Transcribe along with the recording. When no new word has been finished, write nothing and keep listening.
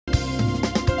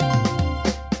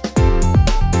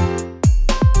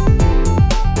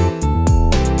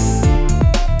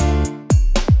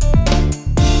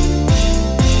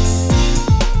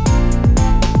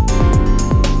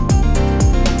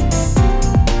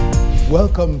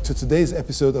Welcome to today's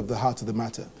episode of The Heart of the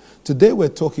Matter. Today we're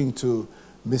talking to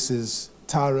Mrs.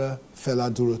 Tara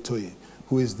Fela-Durotoye,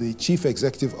 who is the Chief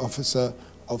Executive Officer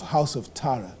of House of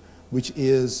Tara, which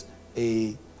is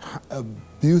a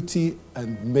beauty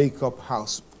and makeup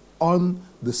house on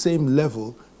the same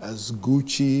level as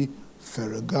Gucci,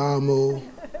 Ferragamo,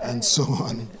 and so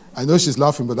on. I know she's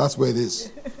laughing, but that's where it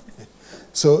is.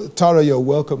 So, Tara, you're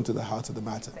welcome to The Heart of the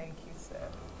Matter. Thank you, sir.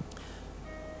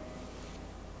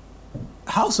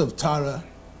 House of Tara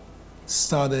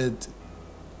started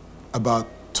about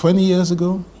 20 years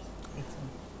ago?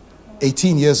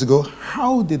 18 years ago.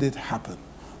 How did it happen?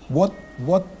 What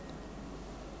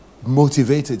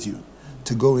motivated you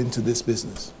to go into this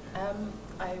business?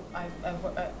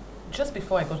 Just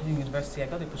before I got to university, I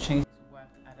got the opportunity to work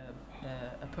at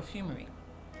a perfumery.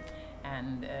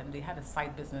 And they had a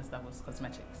side business that was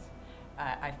cosmetics.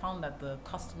 I found that the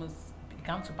customers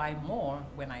began to buy more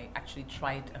when I actually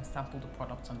tried and sampled the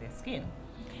products on their skin.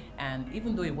 And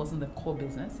even though it wasn't the core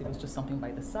business, it was just something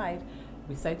by the side,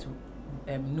 we started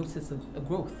to notice a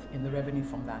growth in the revenue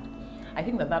from that. I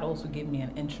think that also gave me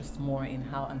an interest more in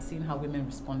seeing how women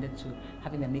responded to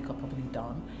having their makeup properly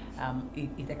done.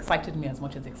 It excited me as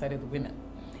much as it excited the women.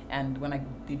 And when I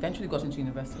eventually got into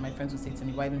university, my friends would say to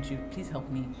me, why don't you please help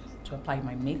me to apply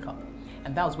my makeup?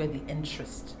 And that was where the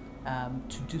interest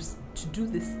to do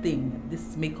this thing,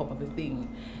 this makeup of a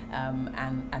thing.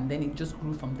 And then it just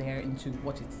grew from there into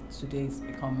what it's today has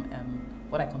become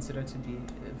what I consider to be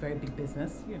a very big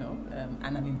business, you know,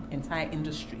 and an entire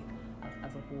industry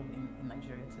as a whole in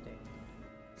Nigeria today.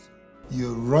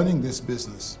 You're running this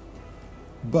business,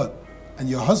 and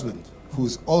your husband,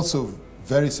 who's also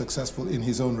very successful in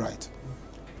his own right,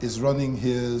 is running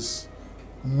his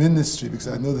ministry, because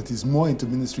I know that he's more into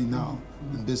ministry now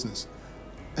than business.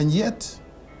 And yet,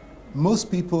 most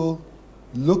people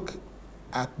look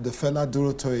at the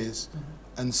Fela-Durotoyes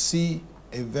and see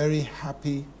a very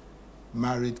happy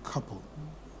married couple.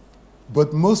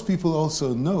 But most people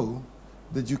also know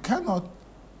that you cannot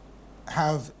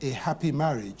have a happy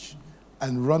marriage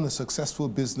and run a successful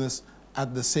business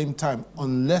at the same time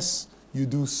unless you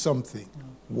do something.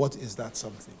 What is that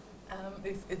something?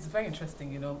 It's very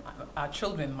interesting, you know. Our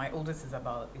children, my oldest is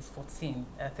 13,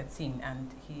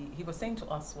 and he was saying to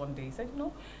us one day, he said, you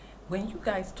know, when you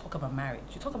guys talk about marriage,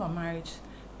 you talk about marriage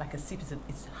like as if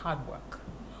it's hard work.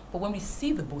 But when we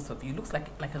see the both of you, it looks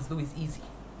like as though it's easy.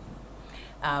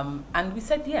 And we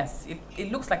said, yes,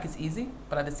 it looks like it's easy,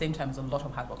 but at the same time, it's a lot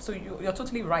of hard work. So you're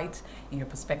totally right in your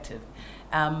perspective.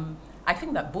 I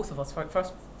think that both of us,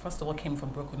 first of all, came from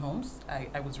broken homes.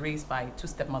 I was raised by two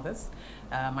stepmothers.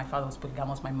 My father was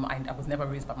polygamous. I was never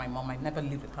raised by my mom. I never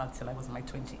lived with her until I was in my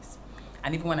 20s.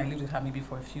 And even when I lived with her, maybe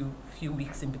for a few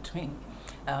weeks in between.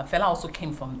 Fela also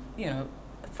came from, you know,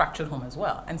 a fractured home as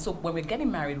well. And so when we're getting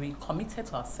married, we committed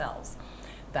to ourselves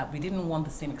that we didn't want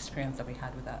the same experience that we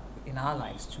had in our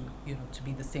lives to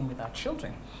be the same with our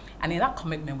children. And in that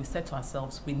commitment, we said to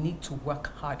ourselves, we need to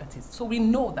work hard at it. So we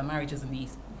know that marriage isn't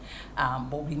easy,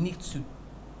 but we need to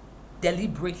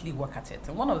deliberately work at it.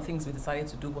 And one of the things we decided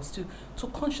to do was to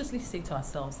consciously say to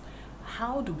ourselves,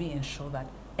 how do we ensure that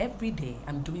every day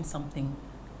I'm doing something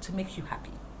to make you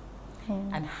happy?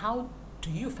 And how do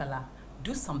you, Fela,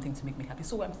 do something to make me happy?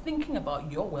 So I'm thinking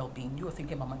about your well-being, you're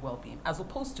thinking about my well-being, as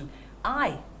opposed to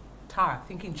I, Tara,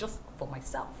 thinking just for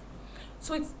myself.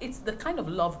 So it's the kind of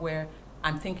love where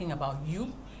I'm thinking about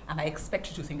you and I expect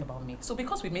you to think about me. So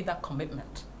because we made that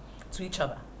commitment to each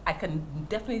other, I can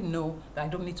definitely know that I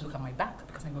don't need to look at my back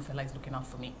because I know Fela is looking out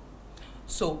for me.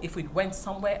 So if we went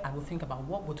somewhere, I will think about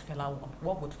what would Fela want,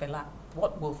 what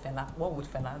will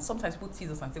Fela, and sometimes people tease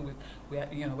us and say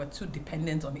we're too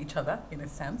dependent on each other in a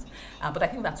sense, but I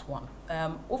think that's one.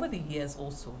 Over the years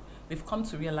also, we've come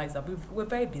to realize that we're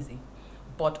very busy,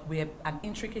 but we're an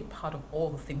intricate part of all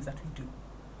the things that we do.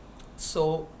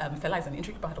 So Fela is an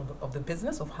intricate part of the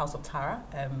business of House of Tara.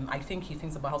 I think he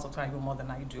thinks about House of Tara even more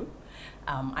than I do.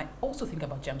 I also think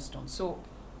about Gemstone. So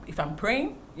if I'm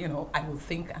praying, you know, I will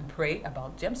think and pray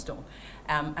about Gemstone.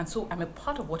 And so I'm a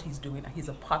part of what he's doing, and he's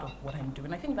a part of what I'm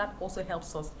doing. I think that also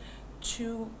helps us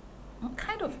to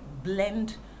kind of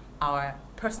blend our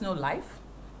personal life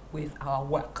with our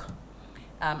work.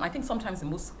 I think sometimes in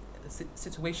most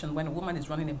situation when a woman is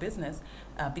running a business,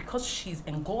 because she's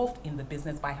engulfed in the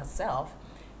business by herself,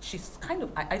 she's kind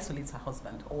of isolates her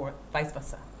husband or vice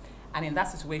versa. And in that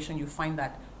situation, you find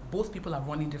that both people are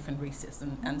running different races,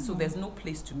 and so there's no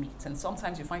place to meet. And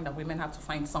sometimes you find that women have to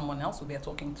find someone else who they're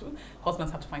talking to,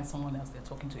 husbands have to find someone else they're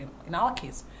talking to. In our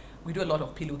case, we do a lot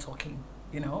of pillow talking,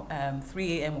 you know,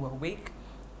 3 a.m. we're awake,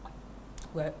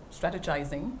 we're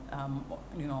strategizing,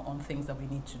 on things that we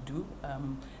need to do.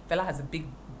 Fela has a big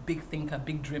thinker,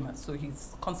 big dreamer, so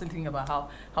he's constantly thinking about how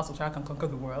House of Tara can conquer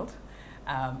the world.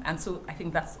 And so I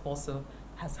think that's also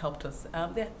has helped us.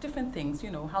 There are different things,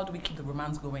 how do we keep the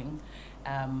romance going?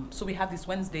 So we have this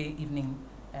Wednesday evening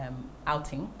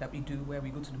outing that we do where we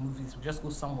go to the movies, we just go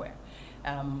somewhere.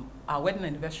 Our wedding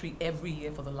anniversary every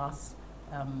year for the last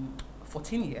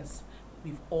 14 years,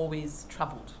 we've always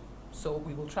traveled. So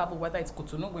we will travel, whether it's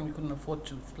Cotonou when we couldn't afford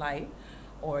to fly,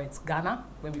 or it's Ghana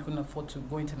when we couldn't afford to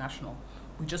go international.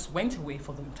 We just went away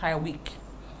for the entire week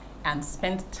and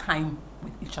spent time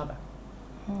with each other.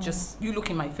 Just you look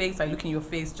in my face, I look in your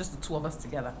face, just the two of us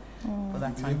together for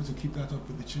that time. You've been able to keep that up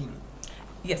with the children?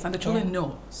 Yes, and the children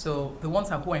know. So the ones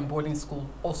who are in boarding school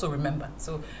also remember.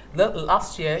 So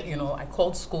last year, I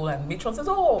called school and matron says,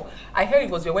 "Oh, I hear it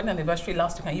was your wedding anniversary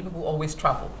last week and you people always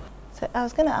travel." So I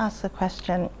was going to ask a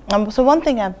question. So one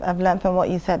thing I've learned from what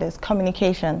you said is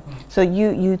communication. So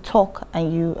you talk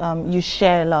and you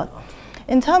share a lot.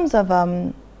 In terms of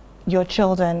your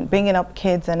children, bringing up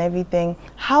kids and everything,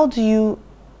 how do you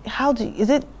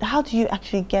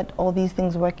actually get all these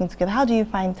things working together? How do you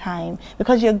find time?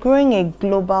 Because you're growing a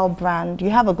global brand. You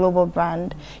have a global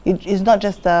brand. It's not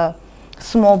just a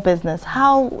small business.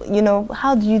 How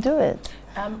do you do it?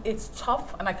 It's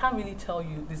tough, and I can't really tell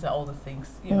you these are all the things.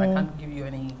 I can't give you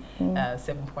any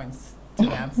 7 points to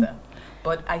the answer.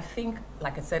 But I think,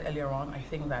 like I said earlier on, I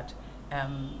think that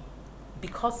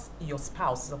because your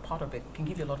spouse is a part of it, can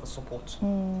give you a lot of support.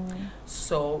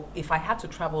 So if I had to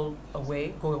go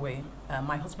away,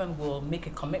 my husband will make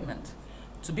a commitment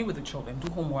to be with the children, do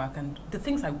homework, and the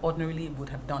things I ordinarily would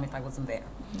have done if I wasn't there.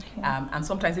 Okay. And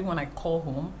sometimes even when I call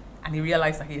home and he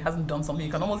realizes that he hasn't done something,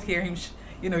 you can almost hear him,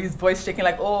 his voice shaking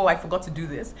like, "Oh, I forgot to do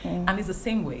this." And it's the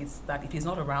same ways that if he's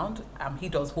not around, he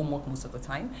does homework most of the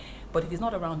time. But if he's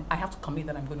not around, I have to commit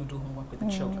that I'm going to do homework with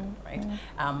the children, right?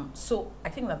 So I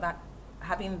think that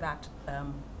having that,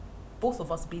 both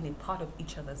of us being a part of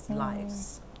each other's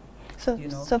lives.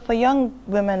 So for young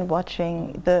women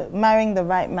watching, marrying the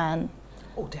right man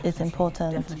is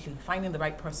important. Definitely. Finding the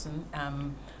right person,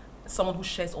 someone who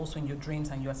shares also in your dreams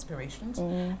and your aspirations,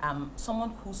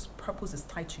 someone whose purpose is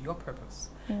tied to your purpose.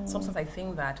 Sometimes I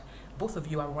think that both of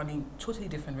you are running totally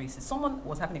different races. Someone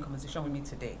was having a conversation with me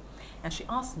today, and she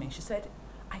asked me, she said,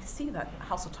 "I see that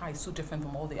House of Tara is so different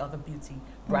from all the other beauty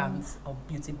brands or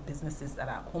beauty businesses that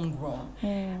are homegrown.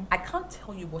 I can't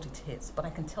tell you what it is, but I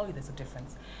can tell you there's a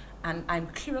difference. And I'm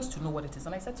curious to know what it is."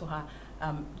 And I said to her,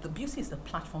 the beauty is the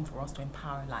platform for us to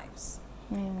empower lives.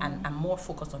 And I'm more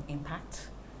focused on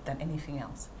impact than anything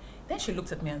else. Then she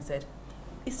looked at me and said,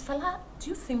 do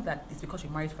you think that it's because you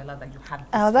married Fela that you had this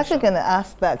I was actually going to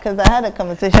ask that, because I had a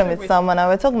conversation with someone and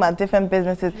we were talking about different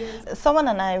businesses. Yes. Someone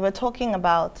and I were talking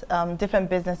about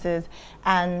different businesses,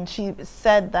 and she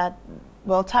said that,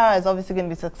 well, Tara is obviously going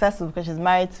to be successful because she's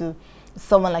married to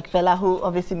someone like Fela, who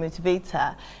obviously motivates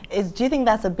her. Do you think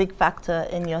that's a big factor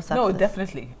in your success? No,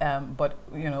 definitely. But,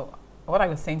 what I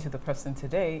was saying to the person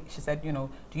today, she said, do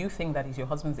you think that is your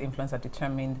husband's influence that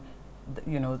determined,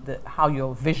 how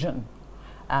your vision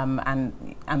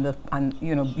and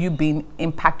you being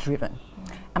impact driven?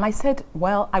 And I said,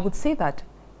 well, I would say that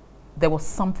there was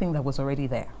something that was already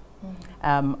there.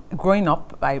 Growing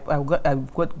up,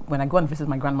 when I go and visit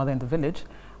my grandmother in the village,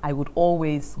 I would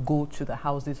always go to the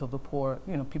houses of the poor,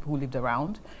 people who lived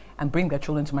around, and bring their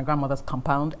children to my grandmother's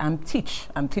compound and teach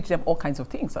them all kinds of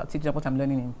things. So I'll teach them what I'm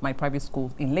learning in my private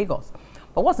school in Lagos.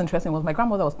 But what's interesting was my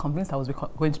grandmother was convinced I was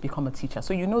going to become a teacher.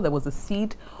 So there was a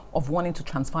seed of wanting to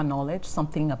transfer knowledge,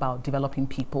 something about developing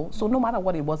people. So no matter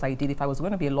what it was I did, if I was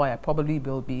going to be a lawyer, I probably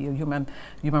will be a human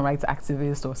rights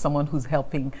activist or someone who's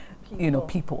helping,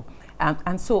 people.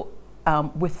 And so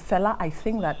with Fela, I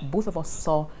think that both of us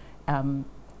saw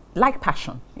like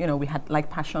passion. We had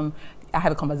like passion. I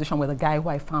had a conversation with a guy who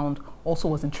I found also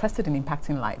was interested in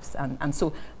impacting lives. And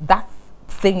so that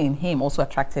thing in him also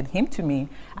attracted him to me,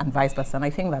 and vice versa. And I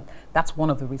think that that's one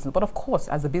of the reasons. But of course,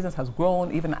 as the business has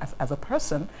grown, even as a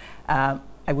person, I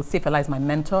would say Fela is my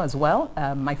mentor as well.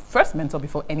 My first mentor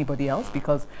before anybody else,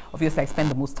 because obviously I spend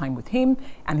the most time with him,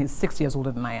 and he's 6 years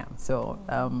older than I am. So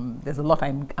there's a lot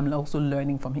I'm also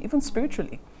learning from him, even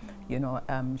spiritually,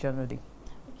 generally.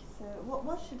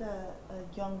 What should a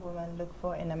young woman look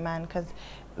for in a man? Because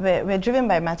we're driven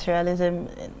by materialism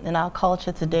in our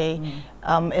culture today.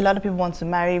 A lot of people want to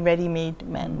marry ready-made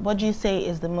men. What do you say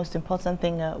is the most important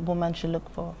thing a woman should look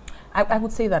for? I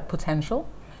would say that potential.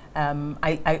 When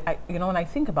I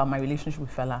think about my relationship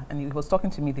with Fela, and he was talking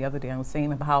to me the other day, and was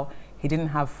saying about how he didn't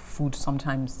have food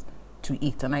sometimes to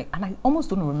eat, and I almost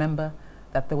don't remember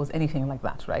that there was anything like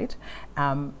that, right?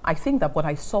 I think that what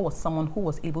I saw was someone who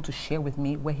was able to share with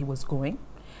me where he was going,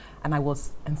 and I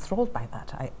was enthralled by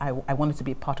that. I wanted to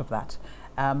be a part of that.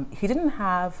 He didn't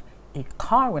have a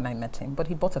car when I met him, but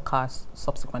he bought a car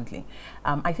subsequently.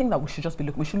 I think that we should just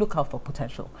we should look out for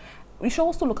potential. We should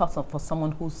also look out for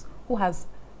someone who has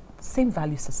same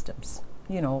value systems.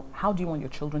 You know, how do you want your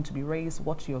children to be raised?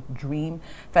 What's your dream?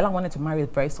 Fela wanted to marry a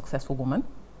very successful woman,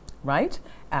 right?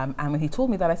 And when he told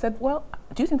me that, I said, well,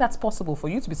 do you think that's possible for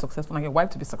you to be successful and your wife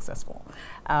to be successful?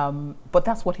 But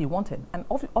that's what he wanted. And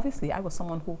obviously, I was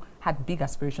someone who had big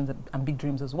aspirations and big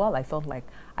dreams as well. I felt like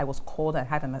I was called, I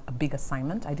had a big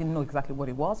assignment. I didn't know exactly what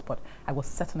it was, but I was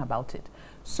certain about it.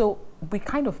 So we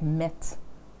kind of met,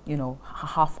 you know,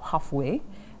 halfway.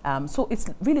 So it's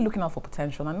really looking out for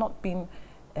potential and not being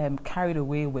carried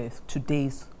away with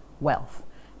today's wealth,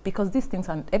 because these things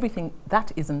and everything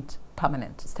that isn't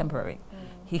permanent, it's temporary.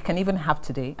 He can even have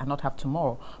today and not have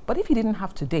tomorrow. But if he didn't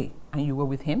have today and you were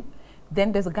with him,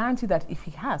 then there's a guarantee that if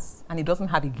he has and he doesn't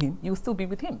have again, you'll still be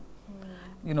with him.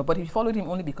 You know, but if you followed him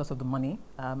only because of the money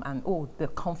and the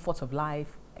comfort of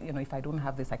life, you know, if I don't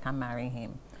have this, I can't marry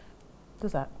him.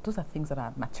 Those are things that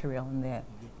are material and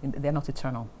they're not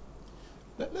eternal.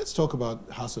 Let's talk about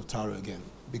House of Tara again,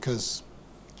 because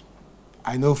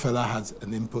I know Fela has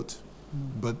an input,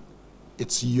 but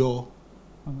it's your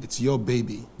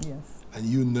baby, yes, and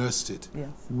you nursed it. Yes.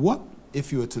 What,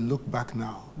 if you were to look back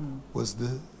now, was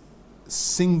the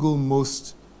single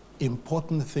most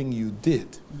important thing you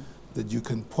did that you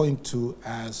can point to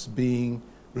as being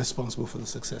responsible for the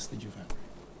success that you've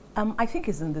had? I think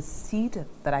it's in the seed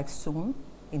that I've sown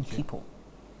in people.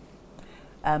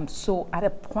 So at a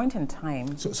point in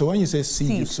time, so when you say seed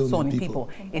you've sown in people,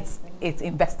 it's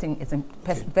investing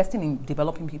in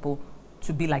developing people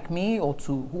to be like me, or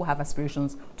who have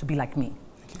aspirations to be like me.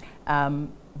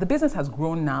 The business has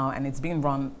grown now and it's being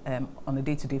run on a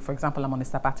day-to-day. For example, I'm on a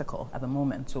sabbatical at the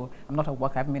moment, so I'm not at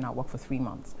work. I haven't been at work for 3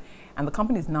 months, and the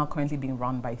company is now currently being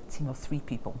run by a team of 3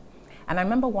 people. And I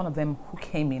remember one of them who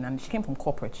came in, and she came from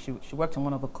corporate. She worked in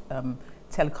one of the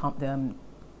telecom,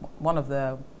 one of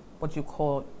the what would you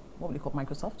call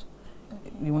Microsoft?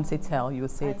 You wouldn't say tel, you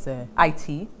would say it's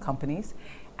IT companies.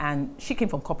 And she came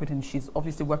from corporate, and she's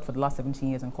obviously worked for the last 17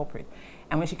 years in corporate.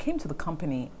 And when she came to the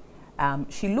company,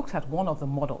 she looked at one of the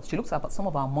models. She looked at some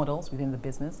of our models within the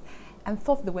business and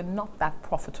thought they were not that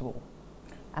profitable.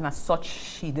 And as such,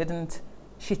 she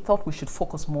thought we should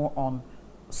focus more on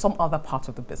some other part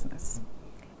of the business.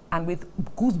 And with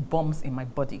goosebumps in my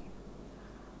body,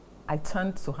 I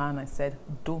turned to her and I said,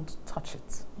 don't touch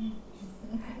it.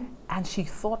 And she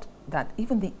thought that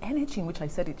even the energy in which I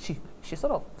said it, she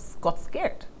sort of got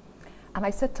scared. And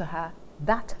I said to her,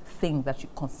 that thing that you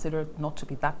considered not to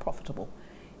be that profitable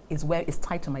is where it's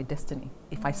tied to my destiny.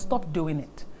 If I stop doing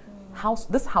it,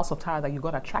 this House of Tara that you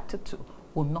got attracted to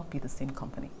will not be the same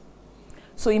company.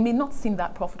 So it may not seem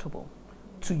that profitable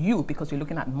to you because you're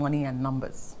looking at money and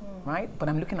numbers, right? But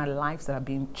I'm looking at lives that are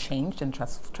being changed and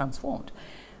transformed.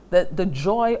 The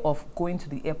joy of going to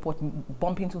the airport,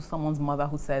 bumping into someone's mother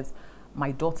who says,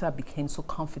 my daughter became so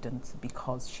confident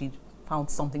because she found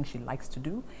something she likes to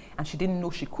do, and she didn't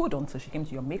know she could until she came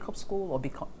to your makeup school, or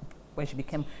when she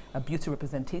became a beauty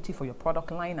representative for your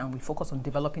product line, and we focus on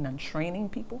developing and training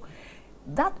people.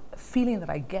 That feeling that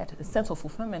I get, a sense of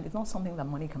fulfillment, is not something that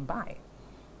money can buy,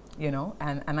 you know?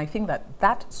 And I think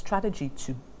that strategy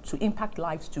to impact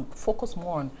lives, to focus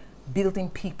more on building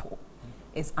people,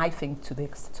 is, I think,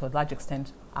 to a large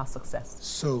extent, our success.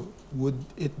 So would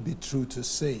it be true to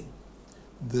say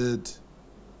that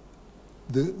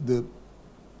the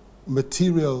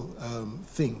material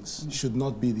things should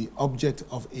not be the object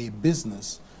of a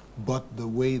business, but the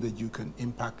way that you can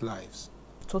impact lives?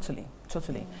 Totally,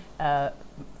 totally.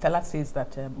 Fela says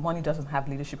that money doesn't have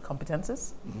leadership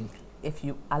competences. If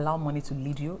you allow money to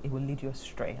lead you, it will lead you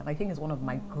astray. And I think it's one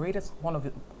of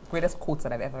the greatest quotes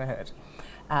that I've ever heard.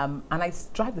 And I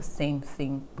strive the same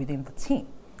thing within the team.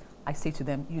 I say to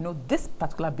them, you know, this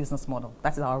particular business model,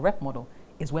 that is our rep model,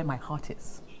 is where my heart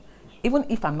is. Even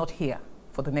if I'm not here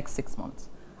for the next 6 months,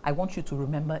 I want you to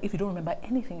remember, if you don't remember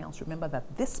anything else, remember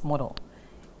that this model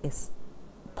is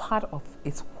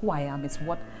it's who I am, it's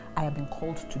what I have been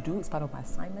called to do, it's part of my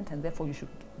assignment, and therefore you should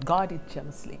guard it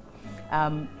jealously.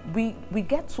 We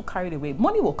get too carried away.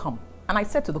 Money will come. And I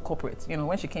said to the corporate, you know,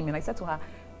 when she came in, I said to her,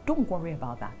 don't worry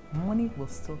about that. Money will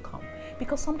still come.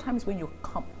 Because sometimes when you're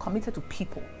committed to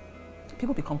people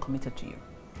become committed to you.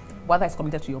 Whether it's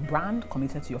committed to your brand,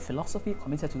 committed to your philosophy,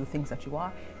 committed to the things that you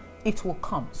are, it will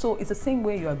come. So it's the same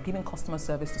way you are giving customer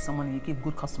service to someone and you give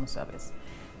good customer service.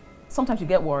 Sometimes you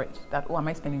get worried that, oh, am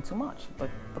I spending too much?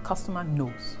 But the customer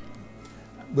knows.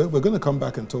 we're going to come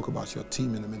back and talk about your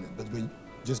team in a minute, but we're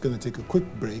just going to take a quick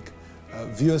break.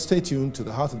 Viewers, stay tuned to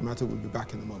The Heart of the Matter. We'll be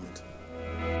back in a moment.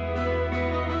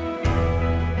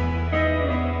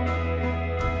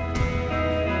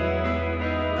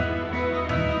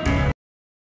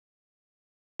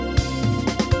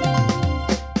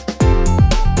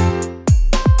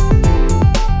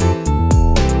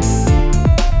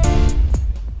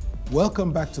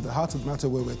 Welcome back to The Heart of the Matter,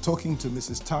 where we're talking to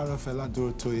Mrs. Tara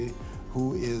Fela-Durotoye,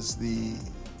 who is the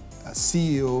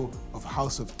CEO of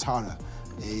House of Tara,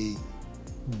 a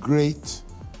great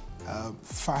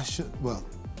fashion, well,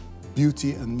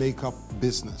 beauty and makeup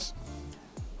business.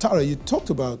 Tara, you talked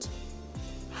about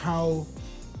how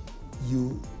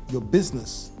your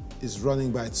business is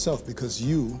running by itself because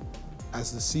you,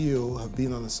 as the CEO, have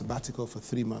been on a sabbatical for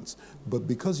 3 months, but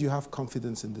because you have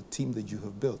confidence in the team that you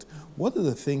have built, what are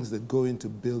the things that go into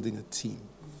building a team?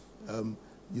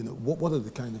 What are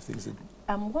the kind of things that...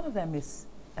 One of them is,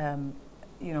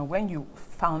 when you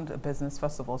found a business,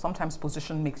 first of all, sometimes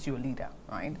position makes you a leader,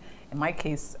 right? In my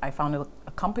case, I founded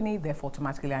a company, therefore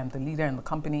automatically I'm the leader in the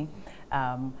company.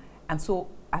 And so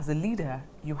as a leader,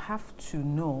 you have to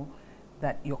know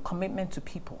that your commitment to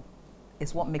people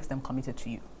is what makes them committed to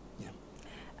you.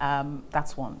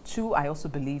 That's one. Two, I also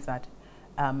believe that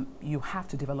you have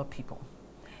to develop people.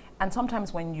 And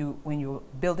sometimes when you're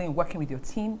working with your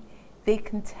team, they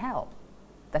can tell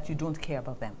that you don't care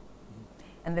about them.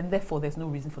 And then therefore, there's no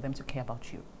reason for them to care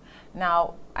about you.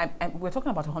 Now, we're talking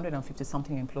about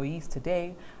 150-something employees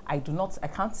today. I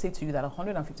can't say to you that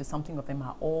 150-something of them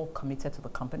are all committed to the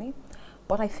company,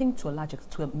 but I think to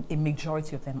a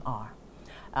majority of them are.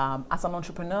 As an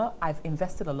entrepreneur, I've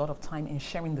invested a lot of time in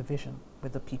sharing the vision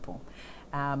with the people.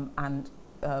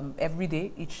 Every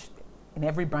day, in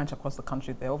every branch across the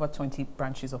country, there are over 20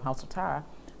 branches of House of Tara,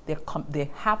 they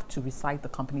have to recite the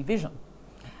company vision.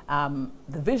 The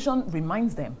vision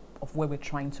reminds them of where we're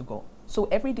trying to go. So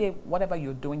every day, whatever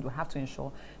you're doing, you have to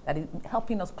ensure that it's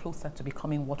helping us closer to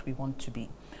becoming what we want to be.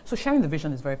 So sharing the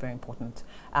vision is very, very important.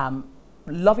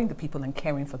 Loving the people and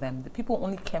caring for them. The people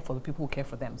only care for the people who care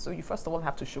for them. So you first of all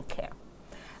have to show care.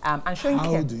 And showing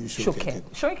How care, do you show care?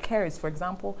 Showing care is, for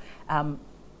example,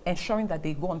 ensuring that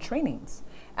they go on trainings.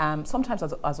 Sometimes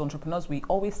as entrepreneurs, we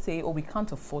always say, oh, we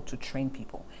can't afford to train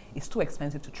people. It's too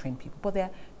expensive to train people. But there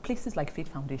are places like Faith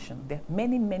Foundation. There are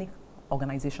many, many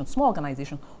organizations, small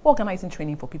organizations, organizing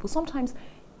training for people. Sometimes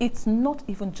it's not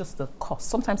even just the cost.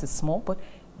 Sometimes it's small, but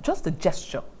just the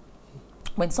gesture.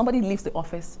 When somebody leaves the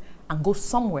office and goes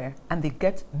somewhere and they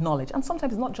get knowledge, and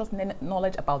sometimes it's not just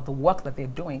knowledge about the work that they're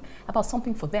doing, about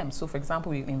something for them. So for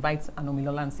example, we invite an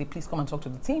Omilola and say, please come and talk to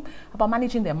the team about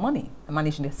managing their money and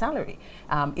managing their salary.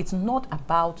 It's not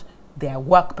about their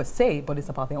work per se, but it's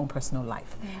about their own personal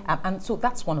life. And so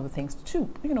that's one of the things too.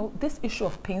 This issue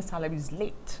of paying salaries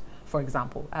late, for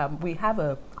example, we have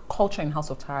a culture in House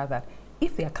of Tara that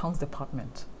if the accounts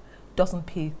department doesn't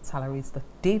pay salaries the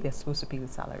day they're supposed to pay the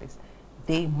salaries,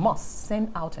 they must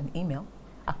send out an email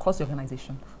across the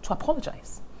organization to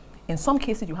apologize. In some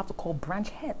cases, you have to call branch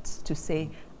heads to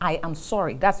say, I am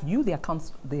sorry. That's you, the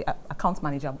accounts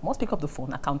manager, must pick up the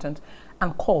phone, accountant,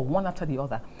 and call one after the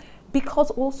other. Because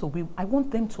also, I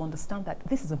want them to understand that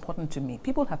this is important to me.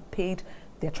 People have paid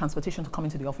their transportation to come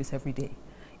into the office every day.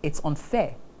 It's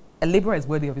unfair. A laborer is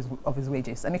worthy of his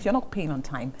wages. And if you're not paying on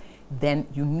time, then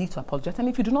you need to apologize. And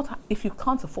if you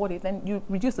can't afford it, then you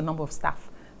reduce the number of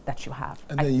staff that you have.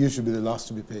 And then you should be the last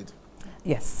to be paid.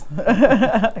 Yes.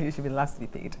 You should be the last to be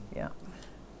paid, yeah.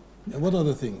 And what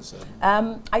other things?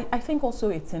 I think also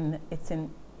it's in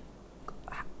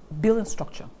building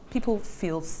structure. People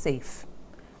feel safe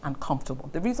and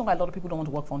comfortable. The reason why a lot of people don't want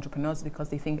to work for entrepreneurs is because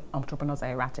they think entrepreneurs are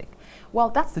erratic.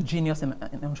 Well, that's the genius in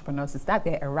entrepreneurs, is that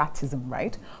they're erratism,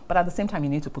 right? But at the same time,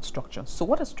 you need to put structure. So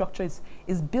what a structure is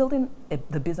building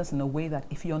the business in a way that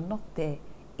if you're not there,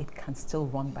 it can still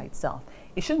run by itself.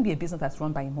 It shouldn't be a business that's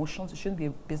run by emotions. It shouldn't be a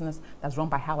business that's run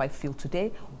by how I feel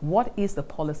today. What is the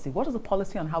policy? What is the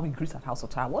policy on how we greet at House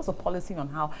of Tara? What's the policy on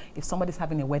how, if somebody's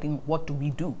having a wedding, what do we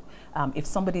do? If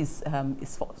somebody's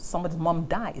mom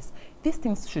dies, these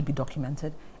things should be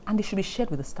documented and they should be shared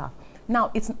with the staff.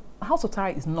 Now, House of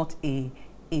Tara is not a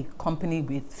company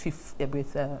with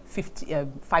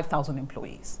 5,000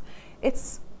 employees.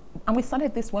 And we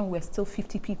started this when we were still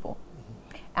 50 people.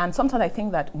 And sometimes I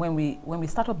think that when we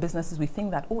start up businesses, we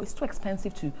think that, oh, it's too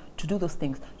expensive to do those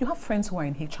things. You have friends who are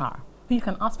in HR, who you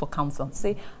can ask for counsel,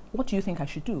 say, what do you think I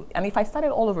should do? And if I started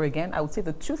all over again, I would say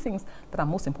the two things that are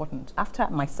most important after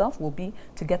myself will be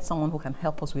to get someone who can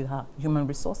help us with our human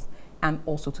resource and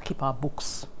also to keep our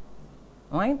books,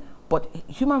 right? But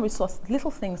human resource,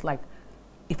 little things like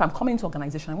if I'm coming to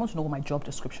organization, I want to know what my job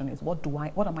description is. What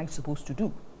am I supposed to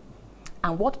do?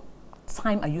 And what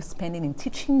time are you spending in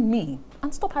teaching me?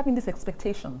 And stop having this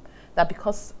expectation that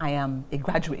because I am a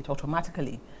graduate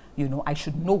automatically, I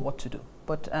should know what to do.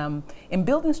 But in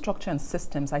building structure and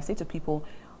systems, I say to people,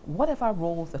 whatever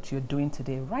roles that you're doing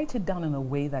today, write it down in a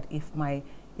way that if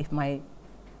my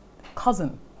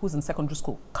cousin who's in secondary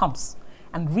school comes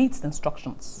and reads the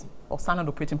instructions or standard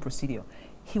operating procedure,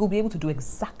 he will be able to do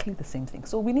exactly the same thing.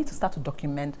 So we need to start to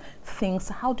document things.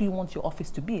 How do you want your office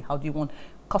to be? How do you want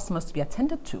customers to be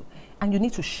attended to? And you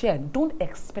need to share. Don't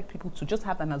expect people to just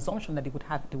have an assumption that they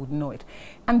would know it.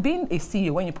 And being a CEO,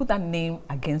 when you put that name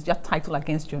against your title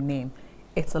against your name,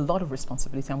 it's a lot of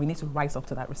responsibility, and we need to rise up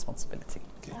to that responsibility.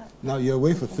 Okay. Now you're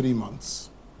away for 3 months.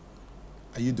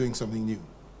 Are you doing something new?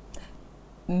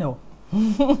 No.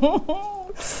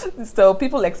 So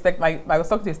people expect, I was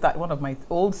talking to one of my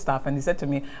old staff, and he said to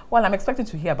me, well, I'm expecting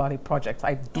to hear about a project.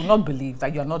 I do not believe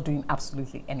that you're not doing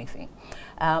absolutely anything.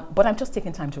 But I'm just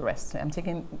taking time to rest. I'm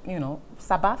taking,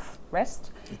 Sabbath,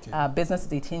 rest. Okay. Business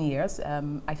is 18 years.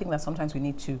 I think that sometimes we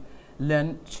need to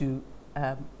learn to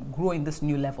grow in this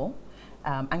new level.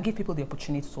 And give people the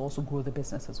opportunity to also grow the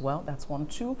business as well. That's 1.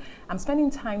 2, I'm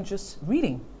spending time just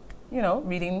reading,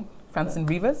 reading Francine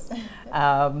Rivers,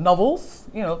 novels,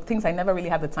 things I never really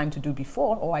had the time to do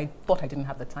before, or I thought I didn't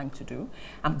have the time to do.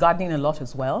 I'm gardening a lot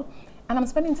as well. And I'm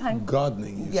spending time...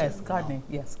 Gardening, Yes, said. gardening. Wow.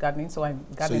 Yes, gardening. So I'm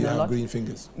gardening a lot. So you have green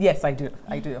fingers? Yes, I do.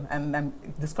 I do. And I'm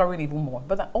discovering even more.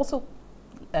 But I'm also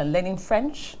learning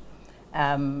French.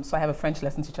 So I have a French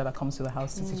lesson teacher that comes to the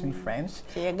house to teach me French.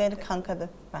 So you're going to conquer the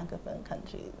Francophone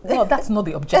countries. No, that's not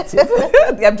the objective.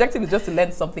 The objective is just to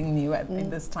learn something new in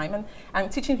this time. And I'm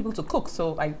teaching people to cook.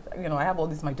 So I have all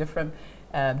these my different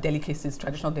delicacies,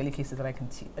 traditional delicacies that I can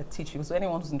teach you. So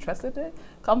anyone who's interested,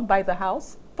 come by the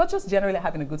house. But just generally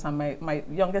having a good time. My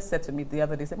youngest said to me the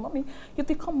other day, said, "Mommy, you've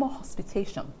become more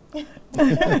hospitation."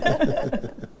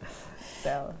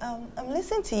 So. I'm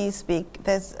listening to you speak.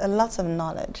 There's a lot of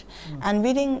knowledge. And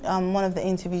reading one of the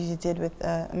interviews you did with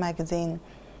a magazine,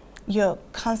 you're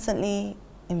constantly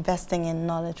investing in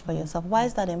knowledge for yourself. Why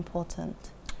is that important?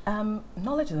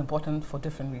 Knowledge is important for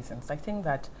different reasons. I think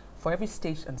that for every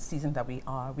stage and season that we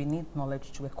are, we need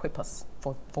knowledge to equip us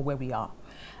for where we are.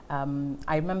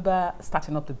 I remember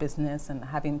starting up the business and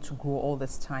having to grow all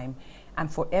this time.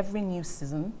 And for every new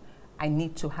season, I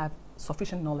need to have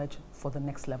sufficient knowledge for the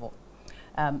next level.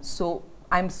 So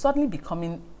I'm suddenly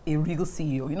becoming a real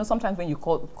CEO. Sometimes when you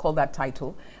call that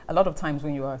title, a lot of times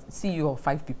when you are CEO of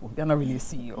 5 people, you're not really a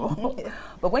CEO.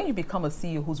 But when you become a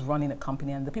CEO who's running a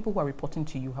company and the people who are reporting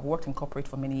to you have worked in corporate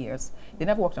for many years, they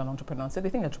never worked on entrepreneurs, so they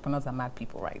think entrepreneurs are mad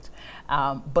people, right?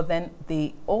 But then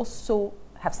they also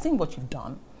have seen what you've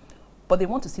done, but they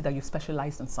want to see that you've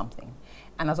specialized in something.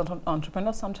 And as an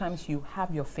entrepreneur, sometimes you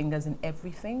have your fingers in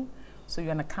everything. So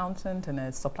you're an accountant and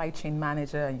a supply chain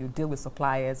manager, and you deal with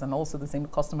suppliers and also the same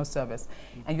customer service.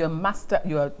 And you're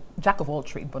a jack of all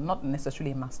trades, but not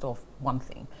necessarily a master of one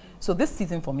thing. So this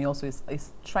season for me also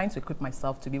is trying to equip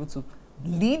myself to be able to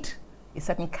lead a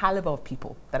certain caliber of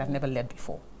people that I've never led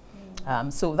before.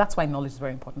 So that's why knowledge is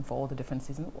very important for all the different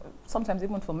seasons. Sometimes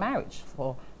even for marriage,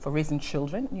 for raising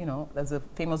children. There's a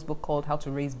famous book called How to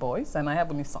Raise Boys, and I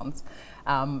have only sons.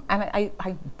 And I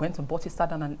went and bought it, sat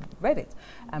down and read it.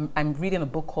 I'm reading a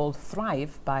book called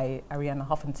Thrive by Arianna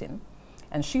Huffington.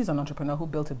 And she's an entrepreneur who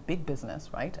built a big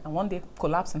business, right? And one day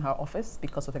collapsed in her office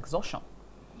because of exhaustion.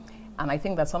 And I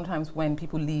think that sometimes when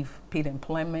people leave paid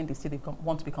employment, they say they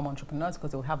want to become entrepreneurs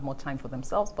because they'll have more time for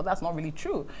themselves. But that's not really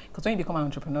true. Because when you become an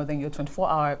entrepreneur, then you're a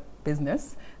 24-hour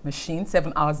business machine,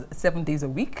 7 days a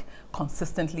week,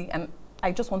 consistently. And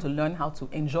I just want to learn how to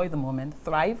enjoy the moment,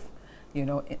 thrive,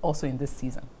 also in this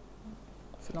season.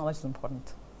 So knowledge is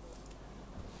important.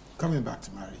 Coming back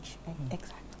to marriage.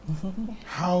 Exactly.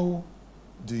 How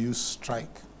do you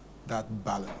strike that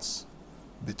balance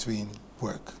between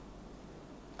work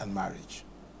and marriage?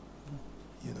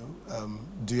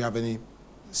 Do you have any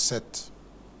set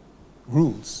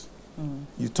rules?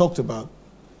 You talked about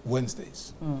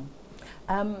Wednesdays.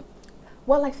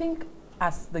 Well, I think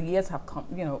as the years have come,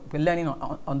 we're learning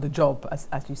on the job, as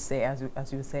you say,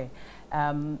 as you say.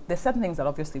 There's certain things that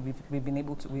obviously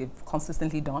we've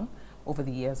consistently done over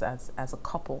the years as a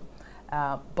couple.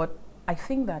 But I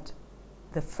think that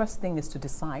the first thing is to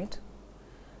decide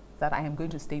that I am going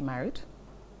to stay married,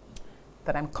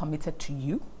 that I'm committed to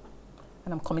you,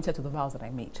 and I'm committed to the vows that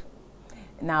I made.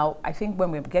 Now, I think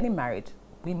when we're getting married,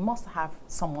 we must have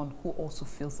someone who also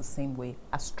feels the same way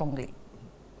as strongly.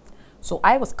 So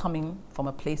I was coming from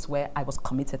a place where I was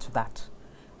committed to that,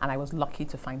 and I was lucky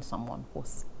to find someone who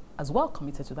was as well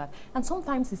committed to that. And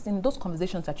sometimes it's in those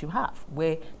conversations that you have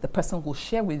where the person will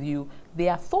share with you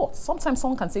their thoughts. Sometimes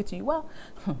someone can say to you, well,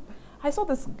 I saw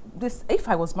this, if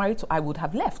I was married to, I would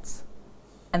have left.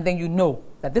 And then you know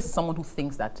that this is someone who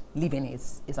thinks that living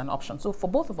is an option. So for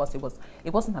both of us,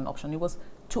 it wasn't an option. It was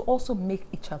to also make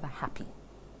each other happy.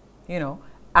 You know,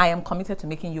 I am committed to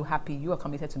making you happy. You are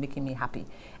committed to making me happy.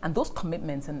 And those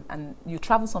commitments, and you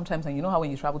travel sometimes, and you know how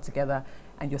when you travel together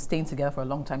and you're staying together for a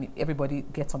long time, everybody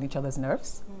gets on each other's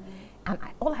nerves. And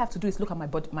all I have to do is look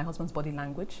at my husband's body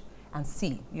language and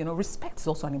see. You know, respect is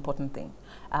also an important thing.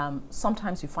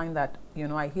 Sometimes you find that, you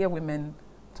know, I hear women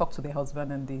talk to their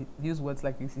husband and they use words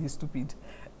like he's stupid,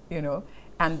 you know,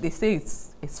 and they say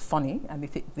it's funny, and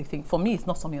they think for me it's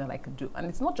not something that I can do. And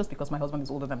it's not just because my husband is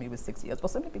older than me with 6 years, but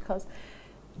simply because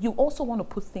you also want to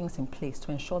put things in place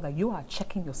to ensure that you are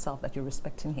checking yourself, that you're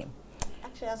respecting him.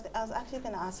 Actually, I was actually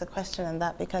going to ask a question on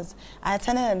that, because I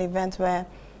attended an event where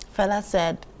Fela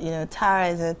said, you know, Tara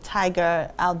is a tiger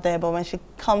out there, but when she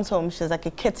comes home, she's like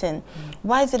a kitten.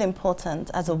 Why is it important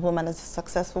as a woman, as a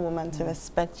successful woman, to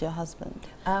respect your husband?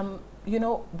 You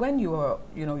know, when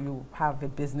you have a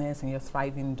business and you're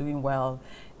thriving, doing well,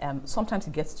 sometimes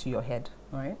it gets to your head,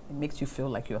 right? It makes you feel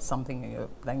like you're something, and you're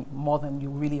like more than you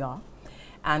really are.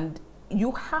 And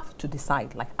you have to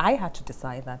decide, like I had to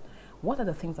decide, that what are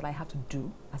the things that I have to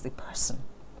do as a person,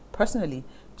 personally,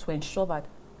 to ensure that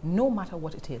no matter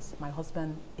what it is, my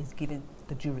husband is given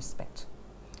the due respect.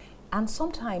 And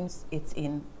sometimes it's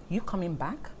in you coming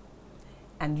back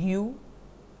and you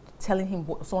telling him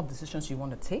what some of the decisions you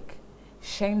want to take,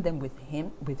 sharing them with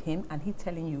him, and he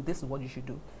telling you this is what you should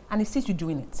do. And he sees you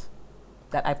doing it.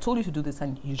 That I've told you to do this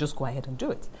and you just go ahead and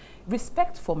do it.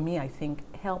 Respect for me, I think,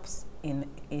 helps in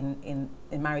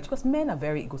marriage, because men are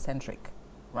very egocentric.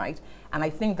 Right, and I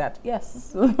think that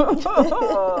yes, and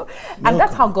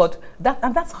that's how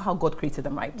God created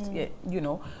them, right? Yeah, you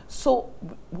know. So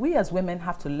we as women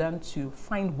have to learn to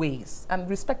find ways, and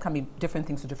respect can be different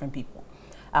things to different people.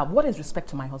 What is respect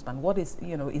to my husband? What is,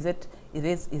 you know, is it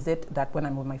that when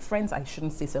I'm with my friends I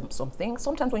shouldn't say some things?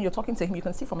 Sometimes when you're talking to him, you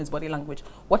can see from his body language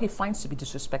what he finds to be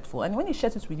disrespectful, and when he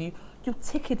shares it with you, you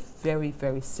take it very,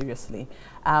 very seriously.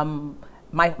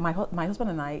 My husband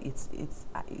and I, it's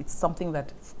something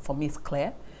that for me is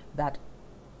clear that,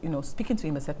 you know, speaking to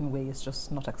him a certain way is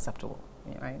just not acceptable,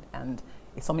 right? And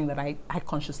it's something that I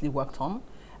consciously worked on.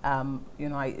 You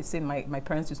know, I say my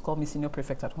parents used to call me senior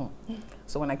prefect at home.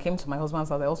 So when I came to my husband's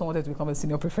house, I also wanted to become a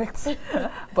senior prefect.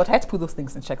 But I had to put those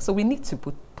things in check. So we need to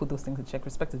put those things in check.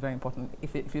 Respect is very important.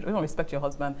 If you don't respect your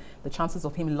husband, the chances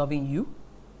of him loving you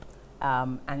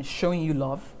and showing you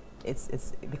love,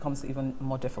 it becomes even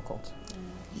more difficult.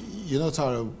 You know,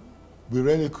 Tara, we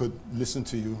really could listen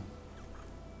to you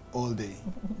all day,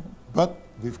 but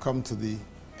we've come to the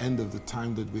end of the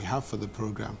time that we have for the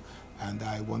program, and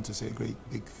I want to say a great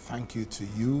big thank you to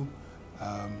you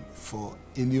for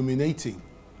illuminating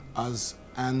us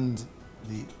and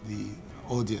the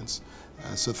audience.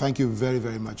 So thank you very,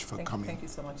 very much for coming. Thank you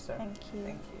so much, sir. Thank you.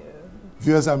 Thank you.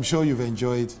 Viewers, I'm sure you've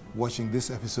enjoyed watching this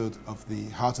episode of The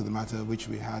Heart of the Matter, which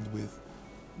we had with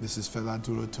Mrs.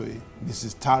 Fela-Durotoye,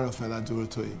 Mrs. Tara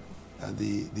Fela-Durotoye.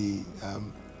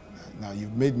 Now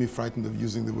you've made me frightened of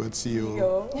using the word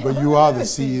CEO, but you are the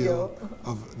CEO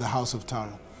of the House of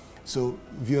Tara. So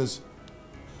viewers,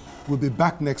 we'll be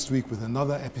back next week with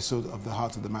another episode of The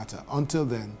Heart of the Matter. Until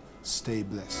then, stay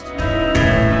blessed.